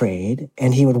wouldn't be afraid,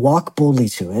 and he would walk boldly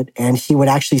to it, and he would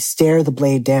actually stare the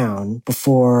blade down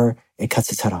before it cuts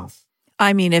his head off.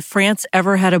 I mean, if France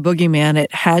ever had a boogeyman,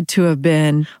 it had to have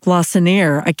been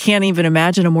Lacenaire. I can't even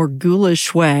imagine a more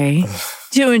ghoulish way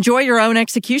to enjoy your own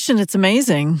execution. It's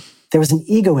amazing. There was an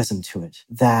egoism to it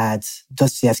that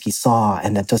Dostoevsky saw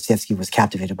and that Dostoevsky was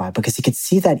captivated by, because he could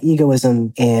see that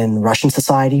egoism in Russian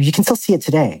society. You can still see it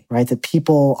today, right? That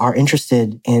people are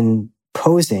interested in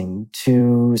posing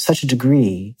to such a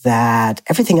degree that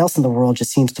everything else in the world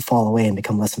just seems to fall away and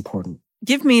become less important.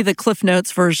 Give me the Cliff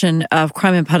Notes version of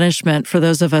Crime and Punishment for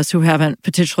those of us who haven't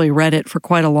potentially read it for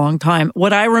quite a long time.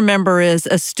 What I remember is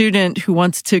a student who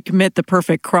wants to commit the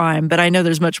perfect crime, but I know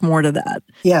there's much more to that.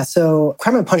 Yeah, so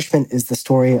Crime and Punishment is the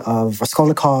story of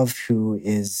Raskolnikov, who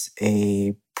is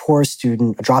a poor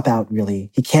student, a dropout, really.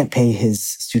 He can't pay his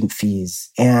student fees,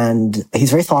 and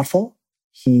he's very thoughtful.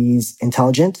 He's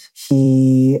intelligent.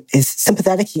 He is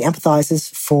sympathetic. He empathizes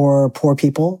for poor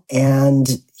people,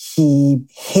 and he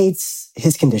hates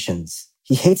his conditions.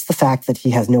 He hates the fact that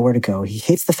he has nowhere to go. He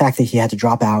hates the fact that he had to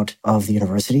drop out of the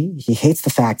university. He hates the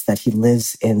fact that he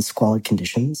lives in squalid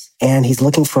conditions. And he's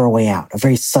looking for a way out, a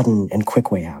very sudden and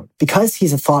quick way out. Because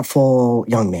he's a thoughtful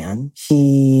young man,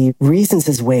 he reasons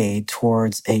his way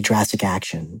towards a drastic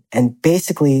action and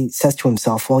basically says to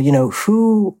himself, well,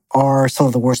 who are some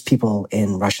of the worst people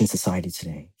in Russian society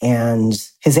today? And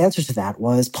his answer to that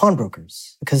was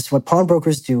pawnbrokers. Because what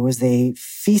pawnbrokers do is they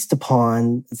feast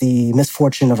upon the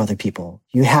misfortune of other people.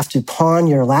 You have to pawn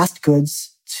your last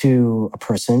goods to a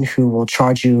person who will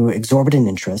charge you exorbitant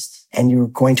interest, and you're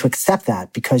going to accept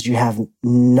that because you have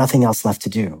nothing else left to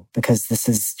do, because this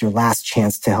is your last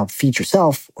chance to help feed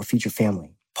yourself or feed your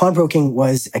family. Pawnbroking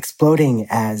was exploding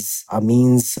as a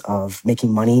means of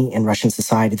making money in Russian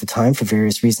society at the time for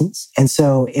various reasons. And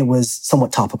so it was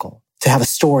somewhat topical to have a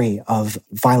story of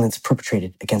violence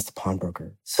perpetrated against a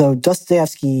pawnbroker. So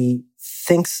Dostoevsky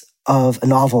thinks of a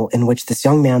novel in which this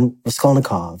young man,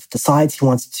 Raskolnikov, decides he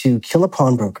wants to kill a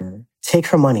pawnbroker, take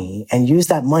her money, and use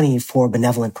that money for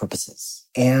benevolent purposes.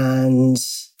 And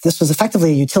this was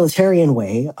effectively a utilitarian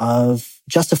way of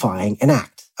justifying an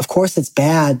act. Of course, it's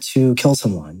bad to kill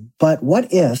someone, but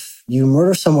what if you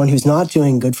murder someone who's not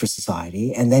doing good for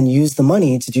society and then use the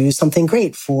money to do something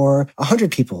great for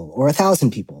 100 people or 1,000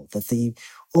 people, that the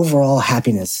overall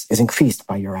happiness is increased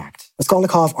by your act?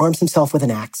 Raskolnikov arms himself with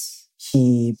an axe.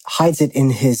 He hides it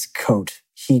in his coat.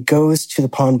 He goes to the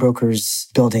pawnbroker's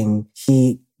building.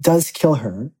 He does kill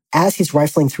her. As he's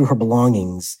rifling through her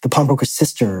belongings, the pawnbroker's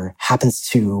sister happens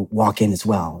to walk in as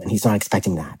well, and he's not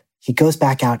expecting that. He goes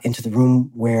back out into the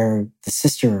room where the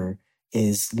sister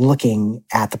is looking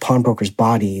at the pawnbroker's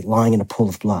body lying in a pool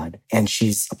of blood, and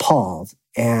she's appalled,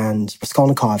 and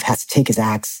Raskolnikov has to take his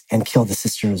axe and kill the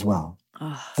sister as well.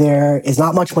 There is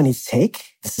not much money to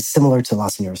take. This is similar to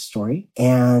Lassigneur's story,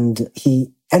 and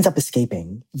he ends up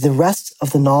escaping. The rest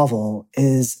of the novel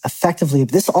is effectively,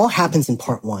 this all happens in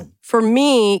part one. For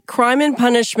me, Crime and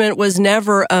Punishment was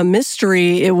never a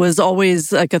mystery. It was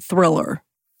always like a thriller.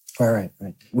 Right.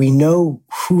 We know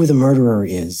who the murderer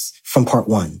is from part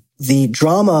one. The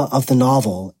drama of the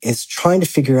novel is trying to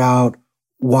figure out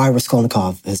why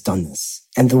Raskolnikov has done this.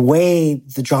 And the way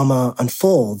the drama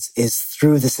unfolds is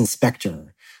through this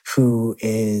inspector who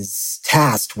is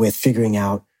tasked with figuring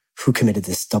out who committed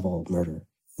this double murder.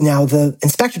 Now, the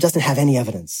inspector doesn't have any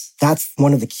evidence. That's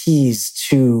one of the keys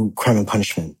to Crime and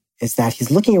Punishment, is that he's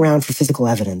looking around for physical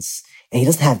evidence and he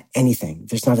doesn't have anything.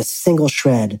 There's not a single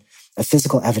shred of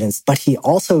physical evidence, but he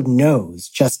also knows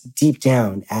just deep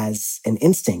down as an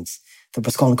instinct that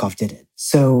Raskolnikov did it.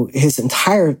 So his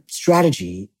entire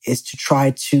strategy is to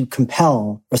try to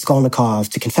compel Raskolnikov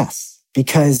to confess,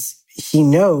 because he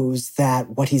knows that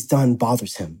what he's done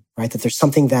bothers him, right? That there's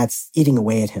something that's eating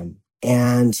away at him.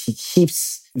 And he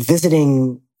keeps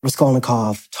visiting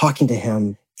Raskolnikov, talking to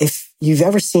him. If you've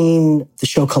ever seen the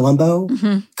show Columbo,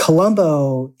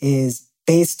 Columbo is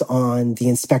based on the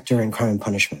inspector in Crime and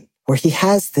Punishment, where he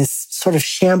has this sort of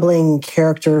shambling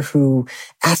character who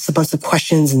asks a bunch of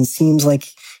questions and seems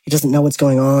like he doesn't know what's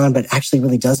going on, but actually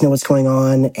really does know what's going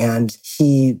on. And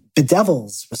he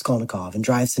bedevils Raskolnikov and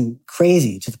drives him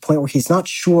crazy to the point where he's not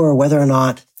sure whether or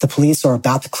not the police are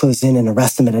about to close in and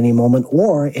arrest him at any moment,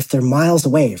 or if they're miles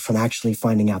away from actually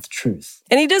finding out the truth.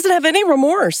 And he doesn't have any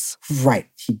remorse. Right.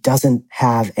 He doesn't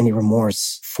have any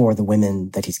remorse for the women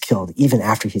that he's killed, even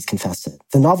after he's confessed it.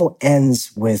 The novel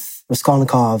ends with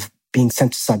Raskolnikov being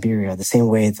sent to Siberia the same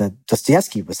way that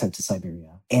Dostoevsky was sent to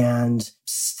Siberia, and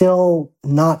still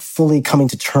not fully coming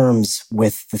to terms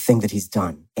with the thing that he's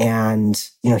done. And,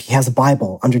 he has a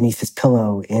Bible underneath his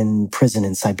pillow in prison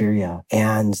in Siberia.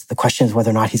 And the question is whether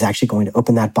or not he's actually going to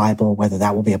open that Bible, whether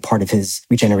that will be a part of his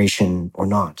regeneration or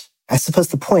not. I suppose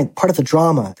part of the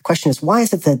drama, the question is, why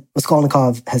is it that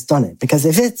Raskolnikov has done it? Because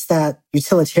if it's that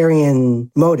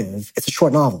utilitarian motive, it's a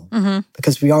short novel,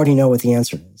 because we already know what the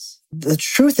answer is. The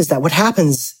truth is that what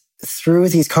happens through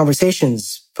these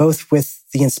conversations, both with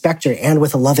the inspector and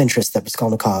with a love interest that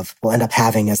Raskolnikov will end up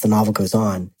having as the novel goes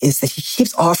on, is that he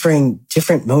keeps offering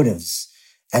different motives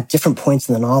at different points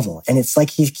in the novel. And it's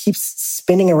like he keeps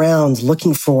spinning around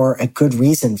looking for a good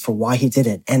reason for why he did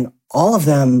it. And all of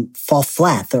them fall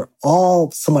flat. They're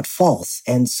all somewhat false.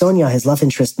 And Sonia, his love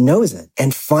interest, knows it.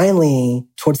 And finally,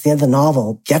 towards the end of the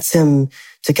novel, gets him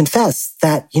to confess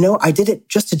that, I did it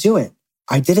just to do it.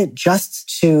 I did it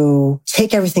just to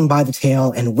take everything by the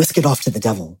tail and whisk it off to the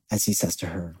devil, as he says to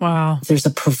her. Wow. There's a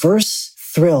perverse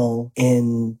thrill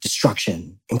in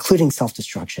destruction, including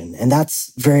self-destruction. And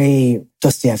that's very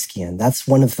Dostoevskian. That's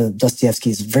one of the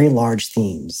Dostoevsky's very large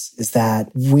themes, is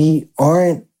that we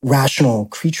aren't rational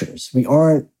creatures. We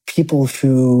aren't people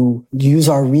who use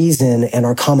our reason and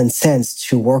our common sense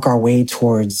to work our way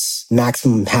towards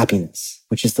maximum happiness,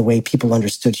 which is the way people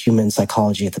understood human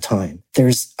psychology at the time.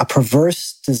 There's a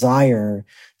perverse desire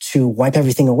to wipe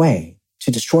everything away,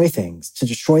 to destroy things, to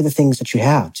destroy the things that you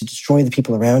have, to destroy the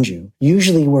people around you.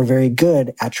 Usually we're very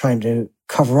good at trying to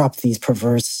cover up these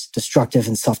perverse, destructive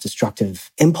and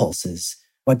self-destructive impulses.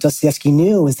 What Dostoevsky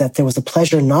knew is that there was a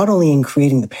pleasure not only in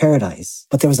creating the paradise,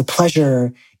 but there was a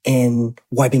pleasure in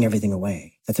wiping everything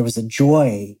away, that there was a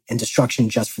joy in destruction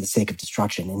just for the sake of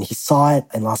destruction. And he saw it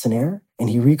in Lacenaire, and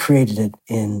he recreated it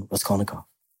in Raskolnikov.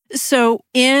 So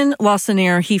in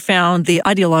Lacenaire, he found the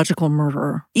ideological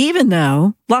murderer, even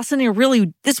though Lacenaire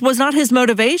really, this was not his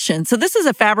motivation. So this is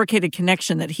a fabricated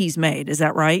connection that he's made. Is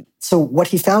that right? So what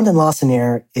he found in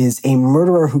Lacenaire is a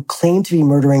murderer who claimed to be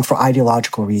murdering for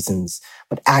ideological reasons,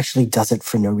 but actually does it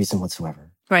for no reason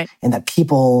whatsoever. Right. And that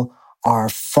people are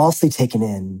falsely taken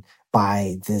in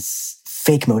by this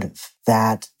fake motive,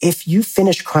 that if you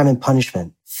finish Crime and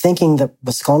Punishment thinking that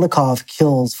Raskolnikov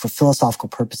kills for philosophical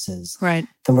purposes, right,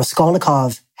 then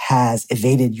Raskolnikov has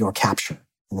evaded your capture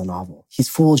in the novel. He's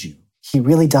fooled you. He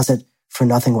really does it for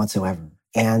nothing whatsoever.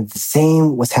 And the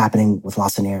same was happening with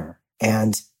Lacenaire.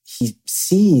 And he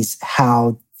sees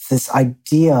how this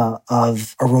idea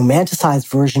of a romanticized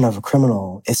version of a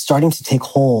criminal is starting to take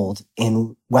hold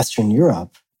in Western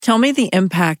Europe. Tell me the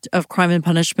impact of Crime and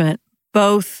Punishment,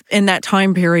 both in that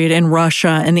time period in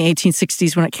Russia in the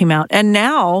 1860s when it came out. And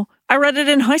now, I read it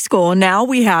in high school, and now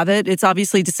we have it. It's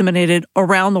obviously disseminated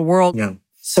around the world. Yeah.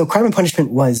 So Crime and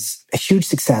Punishment was a huge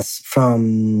success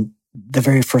from the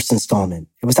very first installment.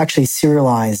 It was actually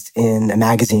serialized in a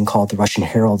magazine called The Russian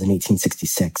Herald in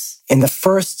 1866. In the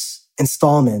first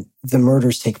installment, the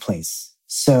murders take place.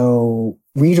 So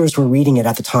readers were reading it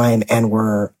at the time and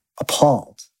were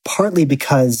appalled, partly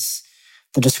because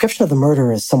the description of the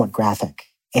murder is somewhat graphic,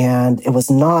 and it was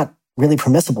not really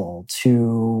permissible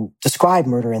to describe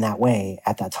murder in that way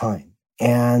at that time.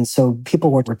 And so people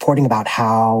were reporting about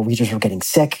how readers were getting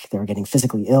sick, they were getting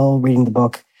physically ill reading the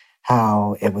book,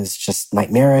 how it was just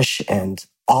nightmarish and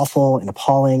awful and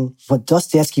appalling. What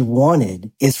Dostoevsky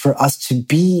wanted is for us to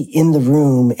be in the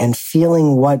room and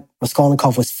feeling what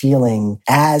Raskolnikov was feeling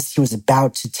as he was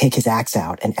about to take his axe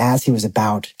out and as he was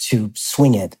about to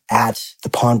swing it at the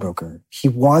pawnbroker. He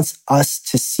wants us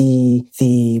to see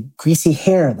the greasy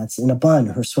hair that's in a bun,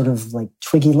 her sort of like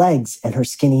twiggy legs and her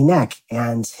skinny neck,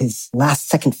 and his last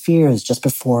second fears just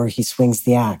before he swings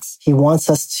the axe. He wants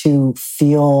us to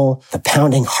feel the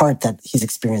pounding heart that he's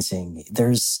experiencing.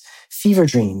 There's fever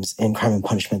dreams in Crime and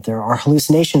Punishment. There are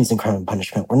hallucinations in Crime and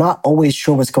Punishment. We're not always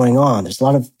sure what's going on. There's a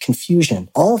lot of confusion.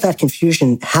 All of that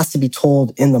confusion has to be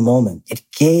told in the moment. It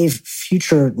gave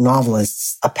future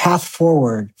novelists a path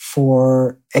forward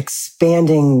for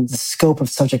expanding the scope of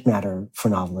subject matter for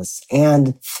novelists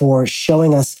and for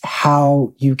showing us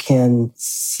how you can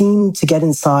seem to get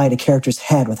inside a character's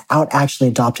head without actually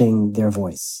adopting their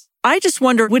voice. I just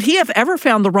wonder, would he have ever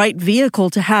found the right vehicle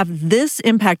to have this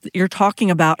impact that you're talking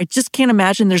about? I just can't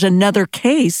imagine there's another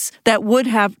case that would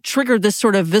have triggered this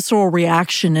sort of visceral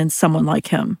reaction in someone like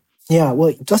him. Yeah,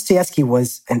 well, Dostoevsky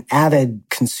was an avid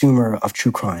consumer of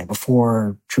true crime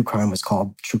before true crime was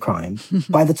called true crime.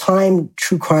 By the time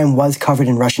true crime was covered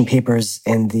in Russian papers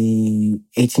in the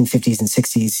 1850s and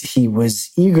 60s, he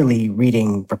was eagerly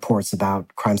reading reports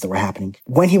about crimes that were happening.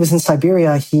 When he was in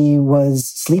Siberia, he was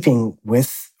sleeping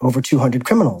with over 200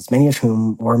 criminals, many of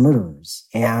whom were murderers.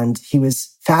 And he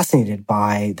was fascinated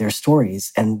by their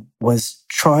stories and was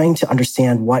trying to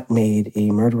understand what made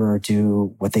a murderer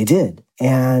do what they did.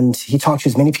 And he talked to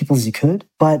as many people as he could.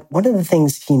 But one of the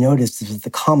things he noticed is that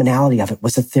the commonality of it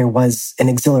was that there was an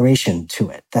exhilaration to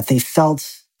it, that they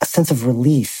felt a sense of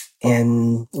relief.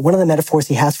 And one of the metaphors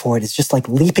he has for it is just like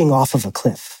leaping off of a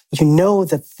cliff. You know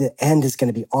that the end is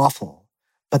going to be awful,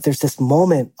 but there's this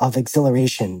moment of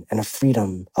exhilaration and of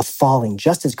freedom, of falling,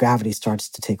 just as gravity starts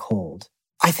to take hold.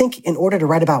 I think in order to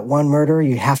write about one murder,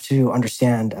 you have to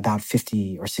understand about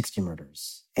 50 or 60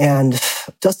 murders. And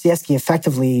Dostoevsky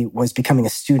effectively was becoming a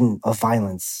student of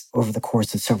violence over the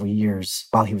course of several years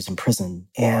while he was in prison.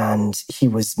 And he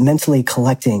was mentally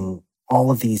collecting all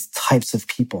of these types of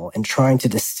people and trying to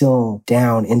distill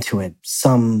down into it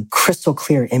some crystal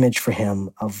clear image for him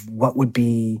of what would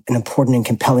be an important and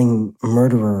compelling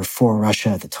murderer for Russia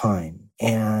at the time.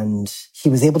 And he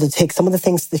was able to take some of the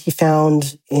things that he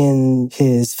found in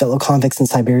his fellow convicts in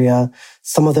Siberia,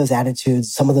 some of those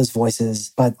attitudes, some of those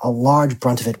voices, but a large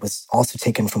brunt of it was also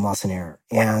taken from Lacenaire.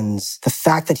 And the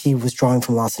fact that he was drawing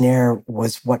from Lacenaire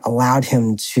was what allowed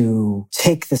him to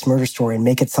take this murder story and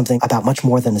make it something about much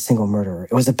more than a single murder.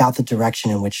 It was about the direction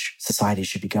in which society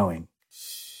should be going.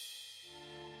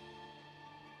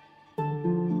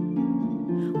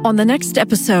 On the next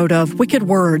episode of Wicked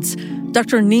Words,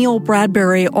 Dr. Neil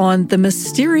Bradbury on the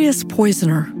mysterious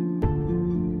poisoner.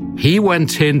 He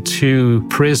went into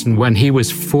prison when he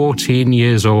was 14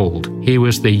 years old. He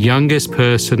was the youngest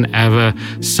person ever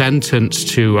sentenced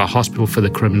to a hospital for the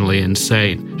criminally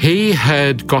insane. He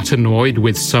had got annoyed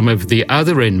with some of the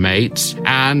other inmates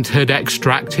and had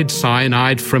extracted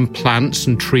cyanide from plants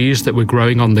and trees that were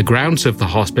growing on the grounds of the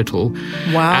hospital.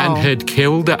 Wow. And had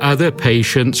killed other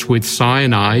patients with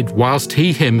cyanide whilst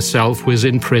he himself was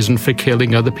in prison for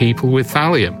killing other people with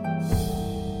thallium.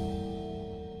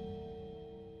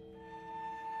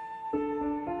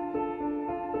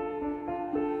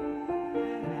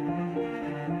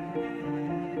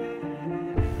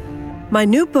 My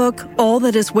new book, All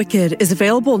That Is Wicked, is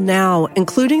available now,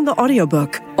 including the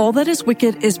audiobook. All That Is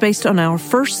Wicked is based on our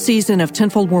first season of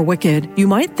Tenfold More Wicked. You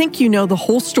might think you know the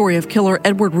whole story of killer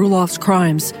Edward Ruloff's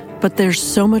crimes, but there's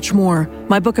so much more.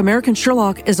 My book, American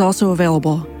Sherlock, is also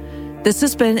available. This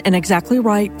has been an Exactly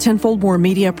Right Tenfold More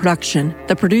media production.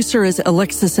 The producer is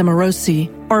Alexis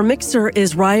Amorosi. Our mixer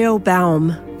is Ryo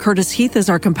Baum. Curtis Heath is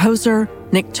our composer.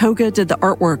 Nick Toga did the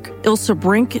artwork. Ilse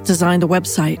Brink designed the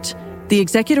website. The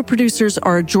executive producers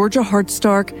are Georgia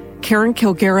Hardstark, Karen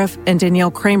Kilgariff, and Danielle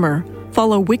Kramer.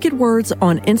 Follow Wicked Words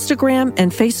on Instagram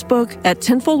and Facebook at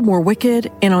Tenfold More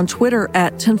Wicked and on Twitter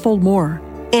at Tenfold More.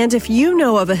 And if you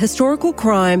know of a historical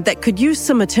crime that could use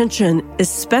some attention,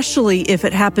 especially if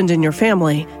it happened in your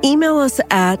family, email us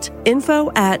at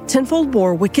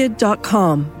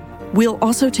info@tenfoldmorewicked.com. We'll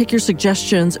also take your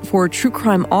suggestions for true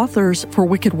crime authors for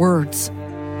Wicked Words.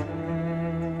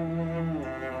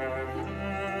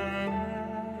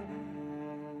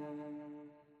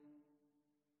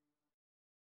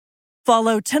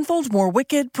 Follow Tenfold More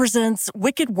Wicked presents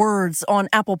Wicked Words on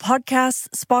Apple Podcasts,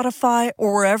 Spotify,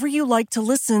 or wherever you like to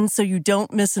listen so you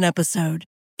don't miss an episode.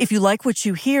 If you like what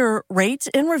you hear, rate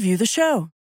and review the show.